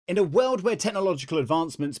In a world where technological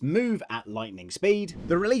advancements move at lightning speed,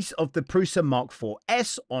 the release of the Prusa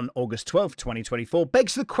MK4S on August 12, 2024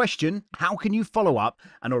 begs the question, how can you follow up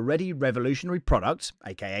an already revolutionary product,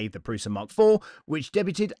 aka the Prusa MK4, which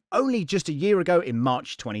debuted only just a year ago in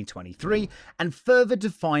March 2023, and further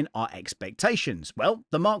define our expectations? Well,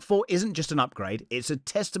 the MK4 isn't just an upgrade, it's a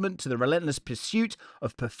testament to the relentless pursuit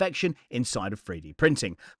of perfection inside of 3D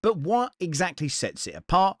printing. But what exactly sets it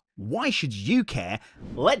apart? Why should you care?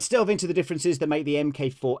 Let's delve into the differences that make the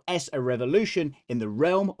MK4S a revolution in the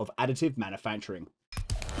realm of additive manufacturing.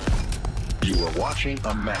 You are watching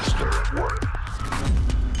a master at work.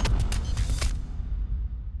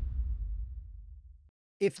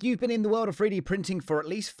 If you've been in the world of 3D printing for at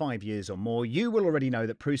least 5 years or more, you will already know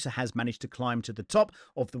that Prusa has managed to climb to the top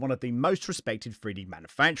of one of the most respected 3D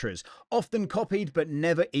manufacturers, often copied but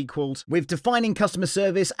never equaled, with defining customer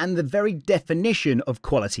service and the very definition of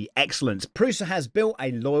quality excellence. Prusa has built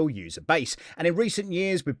a loyal user base, and in recent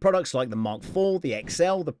years, with products like the MK4, the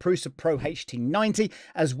XL, the Prusa Pro HT90,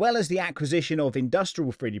 as well as the acquisition of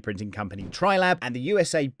industrial 3D printing company Trilab and the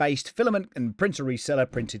USA-based filament and printer reseller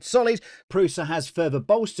Printed Solid, Prusa has further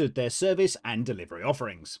bolstered their service and delivery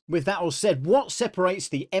offerings. With that all said, what separates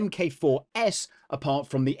the MK4S apart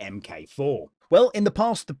from the MK4? Well, in the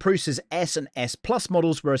past, the Prusa's S and S Plus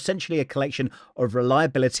models were essentially a collection of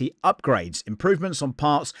reliability upgrades, improvements on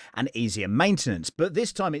parts, and easier maintenance. But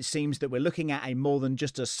this time it seems that we're looking at a more than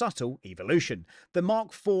just a subtle evolution. The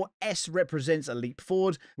MK4S represents a leap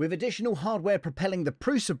forward, with additional hardware propelling the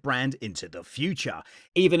Prusa brand into the future,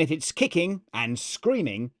 even if it's kicking and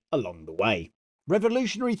screaming along the way.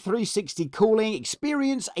 Revolutionary 360 cooling,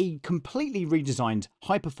 experience a completely redesigned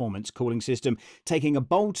high-performance cooling system, taking a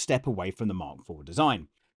bold step away from the MK4 design.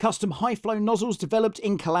 Custom high-flow nozzles developed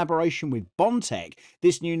in collaboration with Bondtech.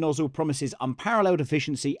 This new nozzle promises unparalleled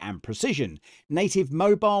efficiency and precision. Native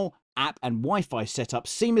mobile, app and Wi-Fi setup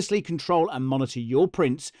seamlessly control and monitor your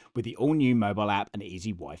prints with the all-new mobile app and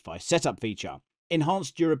easy Wi-Fi setup feature.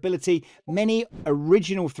 Enhanced durability. Many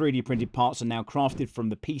original 3D printed parts are now crafted from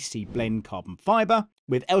the PC Blend carbon fiber,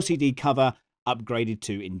 with LCD cover upgraded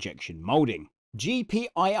to injection molding.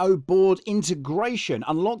 GPIO board integration.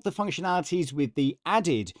 Unlock the functionalities with the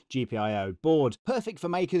added GPIO board, perfect for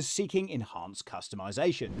makers seeking enhanced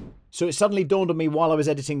customization. So it suddenly dawned on me while I was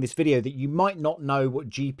editing this video that you might not know what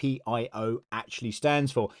GPIO actually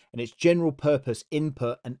stands for, and it's general purpose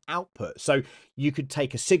input and output. So you could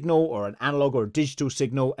take a signal or an analog or a digital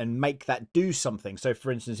signal and make that do something. So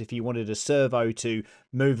for instance, if you wanted a servo to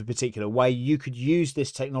move a particular way, you could use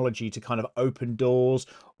this technology to kind of open doors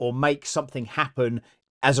or make something happen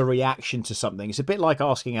as a reaction to something. It's a bit like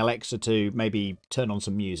asking Alexa to maybe turn on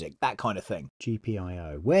some music, that kind of thing.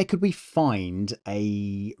 GPIO. Where could we find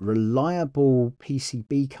a reliable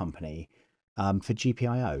PCB company for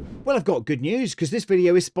GPIO? Well, I've got good news, because this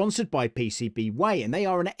video is sponsored by PCBWay, and they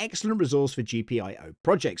are an excellent resource for GPIO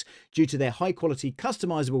projects due to their high quality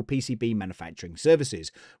customizable PCB manufacturing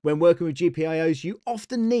services. When working with GPIOs, you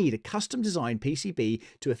often need a custom designed PCB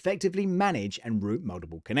to effectively manage and route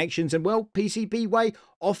multiple connections, and well, PCBWay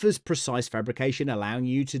offers precise fabrication, allowing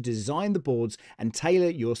you to design the boards and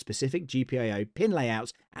tailor your specific GPIO pin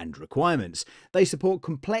layouts and requirements. They support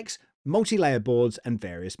complex multi-layer boards and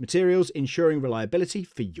various materials, ensuring reliability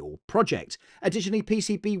for your project. Additionally,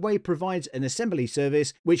 PCBWay provides an assembly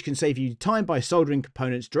service which can save you time by soldering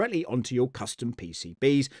components directly onto your custom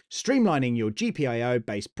PCBs, streamlining your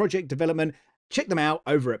GPIO-based project development. Check them out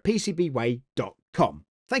over at PCBWay.com.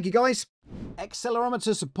 Thank you, guys.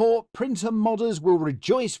 Accelerometer support. Printer modders will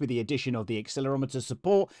rejoice with the addition of the accelerometer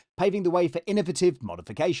support, paving the way for innovative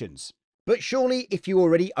modifications. But surely, if you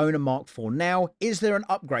already own a MK4 now, is there an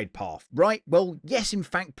upgrade path, right? Well, yes, in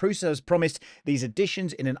fact, Prusa has promised these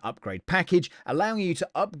additions in an upgrade package, allowing you to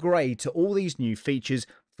upgrade to all these new features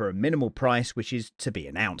for a minimal price, which is to be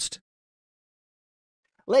announced.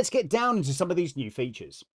 Let's get down into some of these new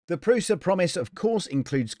features. The Prusa promise, of course,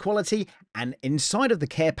 includes quality, and inside of the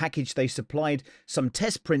care package, they supplied some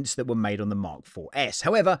test prints that were made on the MK4S.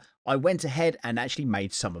 However, I went ahead and actually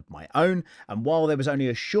made some of my own, and while there was only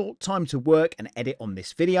a short time to work and edit on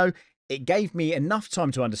this video, it gave me enough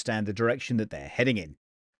time to understand the direction that they're heading in.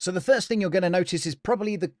 So the first thing you're going to notice is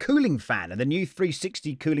probably the cooling fan, and the new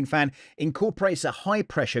 360 cooling fan incorporates a high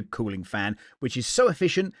pressure cooling fan, which is so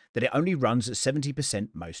efficient that it only runs at 70%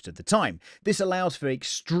 most of the time. This allows for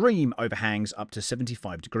extreme overhangs up to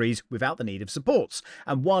 75 degrees without the need of supports.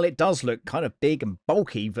 And while it does look kind of big and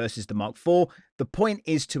bulky versus the MK4, the point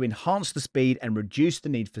is to enhance the speed and reduce the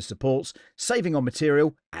need for supports, saving on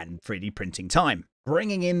material and 3D printing time.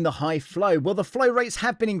 Bringing in the high flow. Well, the flow rates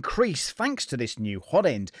have been increased thanks to this new hot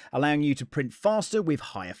end, allowing you to print faster with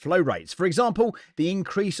higher flow rates. For example, the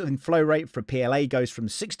increase in flow rate for PLA goes from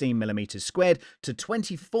 16mm squared to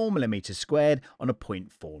 24mm squared on a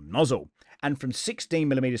 0.4 nozzle, and from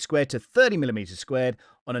 16mm squared to 30mm squared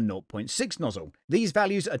on a 0.6 nozzle. These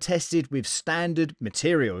values are tested with standard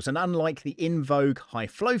materials, and unlike the in vogue high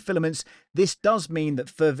flow filaments, this does mean that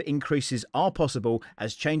further increases are possible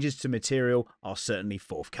as changes to material are certainly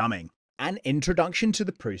forthcoming. An introduction to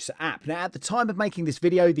the Prusa app. Now, at the time of making this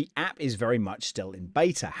video, the app is very much still in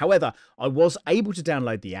beta. However, I was able to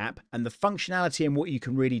download the app, and the functionality and what you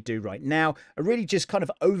can really do right now are really just kind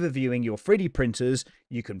of overviewing your 3D printers.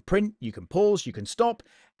 You can print, you can pause, you can stop,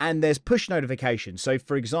 and there's push notifications. So,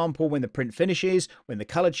 for example, when the print finishes, when the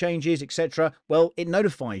color changes, etc., well, it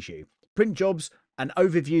notifies you. Print jobs and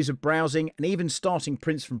overviews of browsing and even starting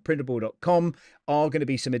prints from printable.com are going to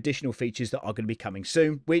be some additional features that are going to be coming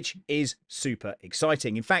soon, which is super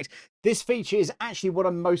exciting. In fact, this feature is actually what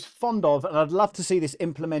I'm most fond of, and I'd love to see this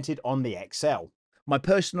implemented on the XL. My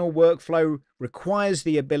personal workflow requires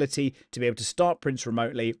the ability to be able to start prints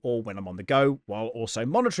remotely or when I'm on the go while also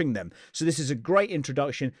monitoring them. So this is a great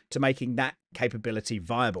introduction to making that capability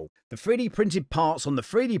viable. The 3D printed parts on the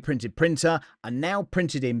 3D printed printer are now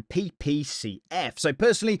printed in PPCF. So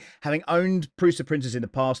personally, having owned Prusa printers in the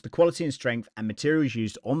past, the quality and strength and materials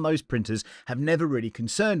used on those printers have never really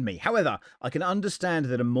concerned me. However, I can understand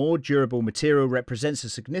that a more durable material represents a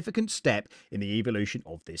significant step in the evolution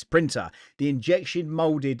of this printer. The injection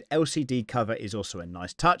molded LCD cover is also a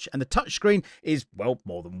nice touch, and the touchscreen is, well,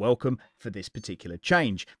 more than welcome for this particular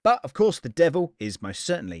change. But of course, the devil is most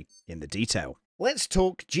certainly in the detail. Let's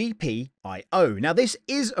talk GPIO. Now, this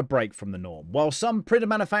is a break from the norm. While some printer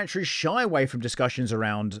manufacturers shy away from discussions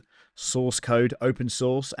around source code, open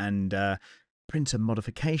source, and printer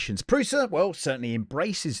modifications, Prusa, well, certainly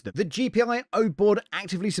embraces them. The GPIO board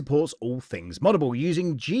actively supports all things moddable,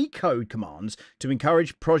 using G-code commands to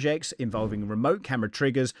encourage projects involving remote camera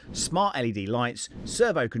triggers, smart LED lights,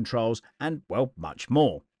 servo controls, and, well, much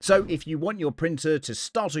more. So if you want your printer to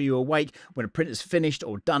startle you awake when a print is finished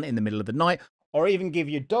or done in the middle of the night, or even give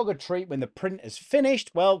your dog a treat when the print is finished,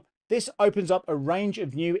 well, this opens up a range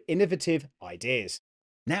of new innovative ideas.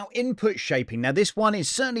 Now, input shaping. Now, this one is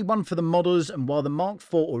certainly one for the modders, and while the Mark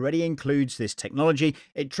IV already includes this technology,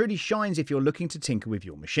 it truly shines if you're looking to tinker with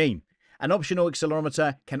your machine. An optional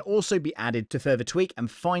accelerometer can also be added to further tweak and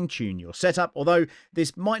fine-tune your setup, although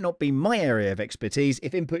this might not be my area of expertise.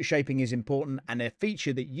 If input shaping is important and a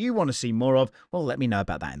feature that you want to see more of, well, let me know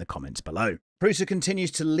about that in the comments below. Prusa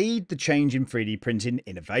continues to lead the change in 3D printing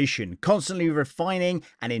innovation, constantly refining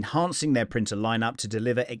and enhancing their printer lineup to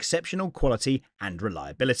deliver exceptional quality and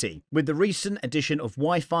reliability. With the recent addition of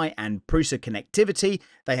Wi-Fi and Prusa connectivity,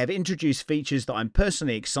 they have introduced features that I'm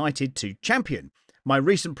personally excited to champion. My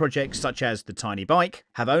recent projects, such as the Tiny Bike,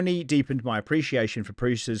 have only deepened my appreciation for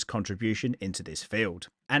Prusa's contribution into this field.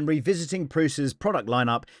 And revisiting Prusa's product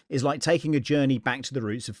lineup is like taking a journey back to the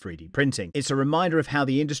roots of 3D printing. It's a reminder of how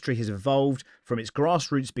the industry has evolved from its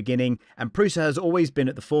grassroots beginning, and Prusa has always been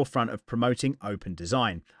at the forefront of promoting open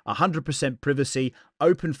design, 100% privacy,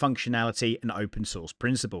 open functionality, and open source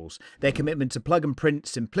principles. Their commitment to plug and print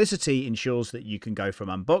simplicity ensures that you can go from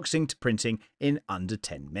unboxing to printing in under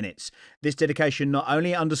 10 minutes. This dedication not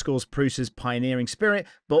only underscores Prusa's pioneering spirit,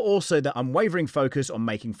 but also the unwavering focus on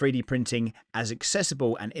making 3D printing as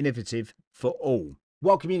accessible and innovative for all.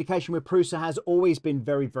 While communication with Prusa has always been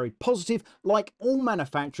very, very positive, like all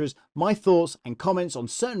manufacturers, my thoughts and comments on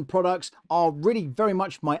certain products are really very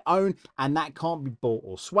much my own, and that can't be bought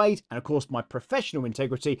or swayed. And of course, my professional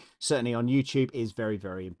integrity, certainly on YouTube, is very,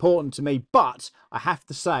 very important to me. But I have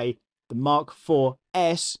to say, the Mark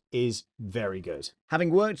 4S is very good.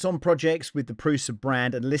 Having worked on projects with the Prusa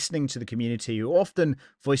brand and listening to the community who often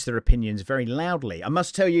voice their opinions very loudly, I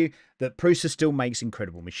must tell you that Prusa still makes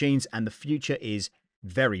incredible machines and the future is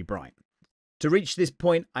very bright. To reach this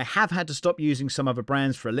point, I have had to stop using some other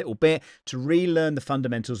brands for a little bit to relearn the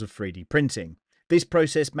fundamentals of 3D printing. This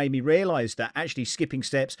process made me realize that actually skipping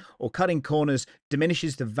steps or cutting corners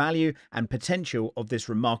diminishes the value and potential of this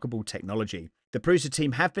remarkable technology. The Prusa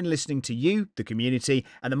team have been listening to you, the community,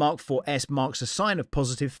 and the Mark 4S marks a sign of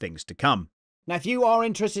positive things to come. Now, if you are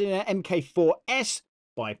interested in an MK4S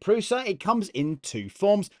by Prusa, it comes in two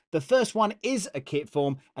forms. The first one is a kit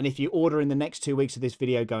form, and if you order in the next 2 weeks of this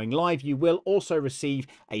video going live, you will also receive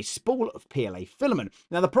a spool of PLA filament.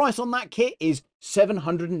 Now, the price on that kit is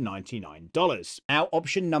 $799. Now,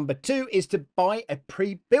 option number 2 is to buy a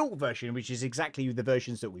pre-built version, which is exactly the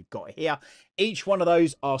versions that we've got here. Each one of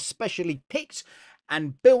those are specially picked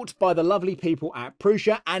and built by the lovely people at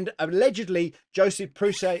Prusa. And allegedly, Joseph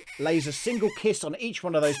Prusa lays a single kiss on each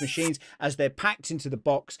one of those machines as they're packed into the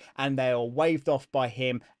box, and they are waved off by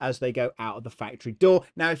him as they go out of the factory door.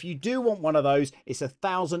 Now, if you do want one of those, it's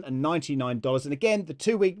 $1,099. And again, the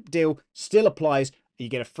 2-week deal still applies. You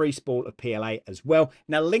get a free spool of PLA as well.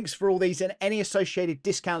 Now, links for all these and any associated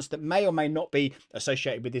discounts that may or may not be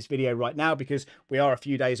associated with this video right now, because we are a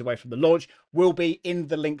few days away from the launch, will be in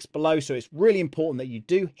the links below. So it's really important that you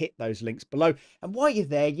do hit those links below. And while you're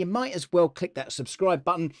there, you might as well click that subscribe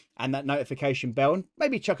button and that notification bell, and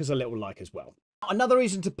maybe chuck us a little like as well. Another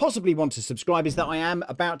reason to possibly want to subscribe is that I am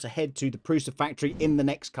about to head to the Prusa factory in the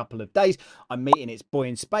next couple of days. I'm meeting its boy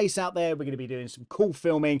in space out there. We're going to be doing some cool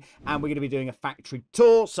filming, and we're going to be doing a factory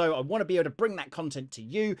tour. So I want to be able to bring that content to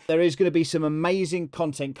you. There is going to be some amazing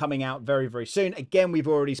content coming out very, very soon. Again, we've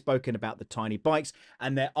already spoken about the tiny bikes,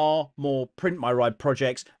 and there are more Print My Ride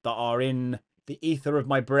projects that are in the ether of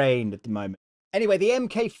my brain at the moment. Anyway, the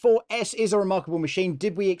MK4S is a remarkable machine.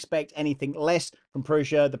 Did we expect anything less from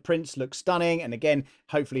Prusa? The prints look stunning. And again,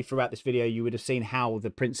 hopefully throughout this video, you would have seen how the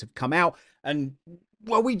prints have come out. And,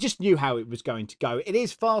 well, we just knew how it was going to go. It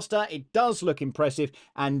is faster. It does look impressive.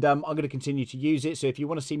 And I'm going to continue to use it. So if you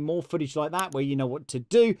want to see more footage like that, where you know what to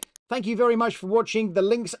do, thank you very much for watching. The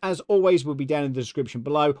links, as always, will be down in the description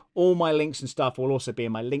below. All my links and stuff will also be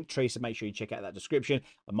in my link tree. So make sure you check out that description.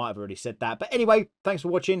 I might have already said that. But anyway, thanks for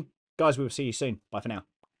watching. Guys, we will see you soon. Bye for now.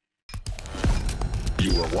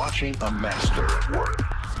 You are watching a master at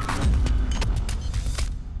work.